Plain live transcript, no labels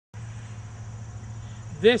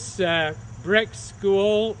This brick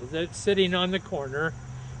school that's sitting on the corner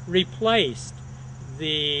replaced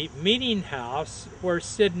the meeting house where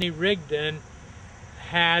Sidney Rigdon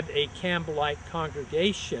had a Campbellite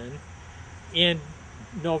congregation in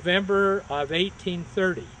November of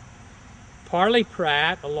 1830. Parley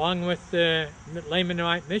Pratt, along with the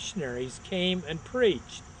Lamanite missionaries, came and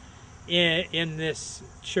preached in this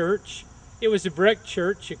church. It was a brick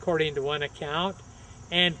church, according to one account,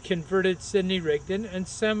 and converted Sidney Rigdon and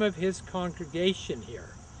some of his congregation here.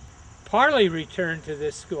 Parley returned to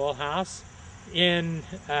this schoolhouse in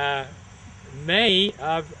May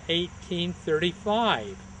of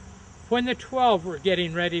 1835, when the 12 were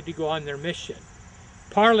getting ready to go on their mission.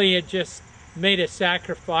 Parley had just made a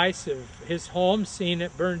sacrifice of his home, seeing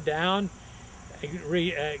it burned down,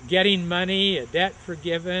 getting money, a debt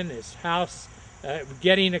forgiven, his house,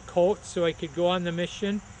 getting a coat so he could go on the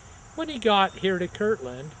mission. When he got here to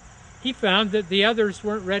Kirtland, he found that the others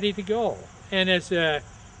weren't ready to go. And as a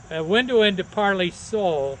window into Parley's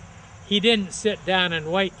soul, he didn't sit down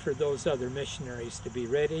and wait for those other missionaries to be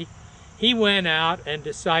ready. He went out and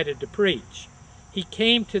decided to preach. He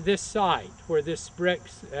came to this site where this brick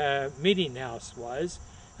meeting house was,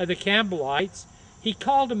 the Campbellites. He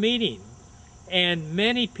called a meeting, and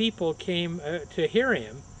many people came to hear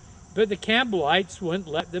him, but the Campbellites wouldn't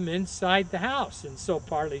let them inside the house. And so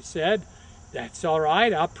Parley said, "That's all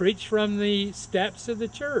right, I'll preach from the steps of the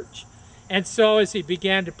church." And so as he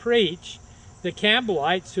began to preach, the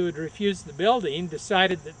Campbellites, who had refused the building,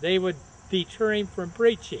 decided that they would deter him from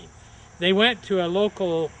preaching. They went to a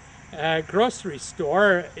local grocery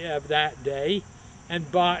store of that day and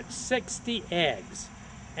bought 60 eggs.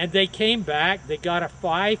 And they came back, they got a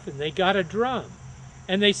fife and they got a drum.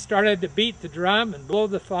 And they started to beat the drum and blow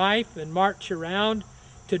the fife and march around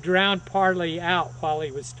to drown Parley out while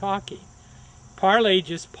he was talking. Parley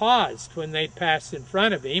just paused when they'd passed in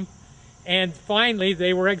front of him, and finally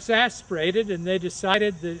they were exasperated and they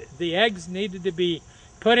decided that the eggs needed to be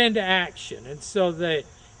put into action. And so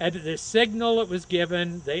at the signal that was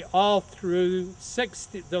given, they all threw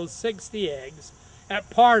those 60 eggs at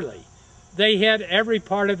Parley. They hit every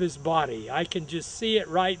part of his body. I can just see it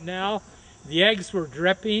right now. The eggs were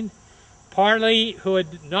dripping. Parley, who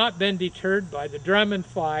had not been deterred by the drum and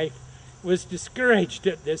fife, was discouraged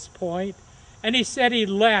at this point, and he said he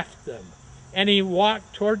left them, and he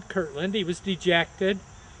walked toward Kirtland. He was dejected.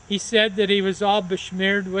 He said that he was all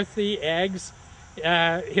besmeared with the eggs.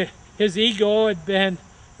 His ego had been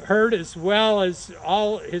hurt, as well as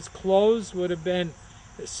all his clothes would have been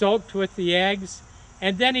soaked with the eggs.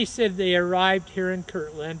 And then he said they arrived here in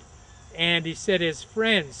Kirtland, and he said his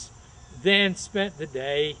friends then spent the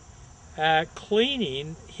day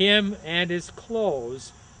cleaning him and his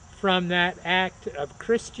clothes from that act of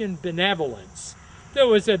Christian benevolence that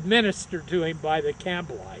was administered to him by the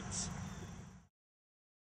Campbellites.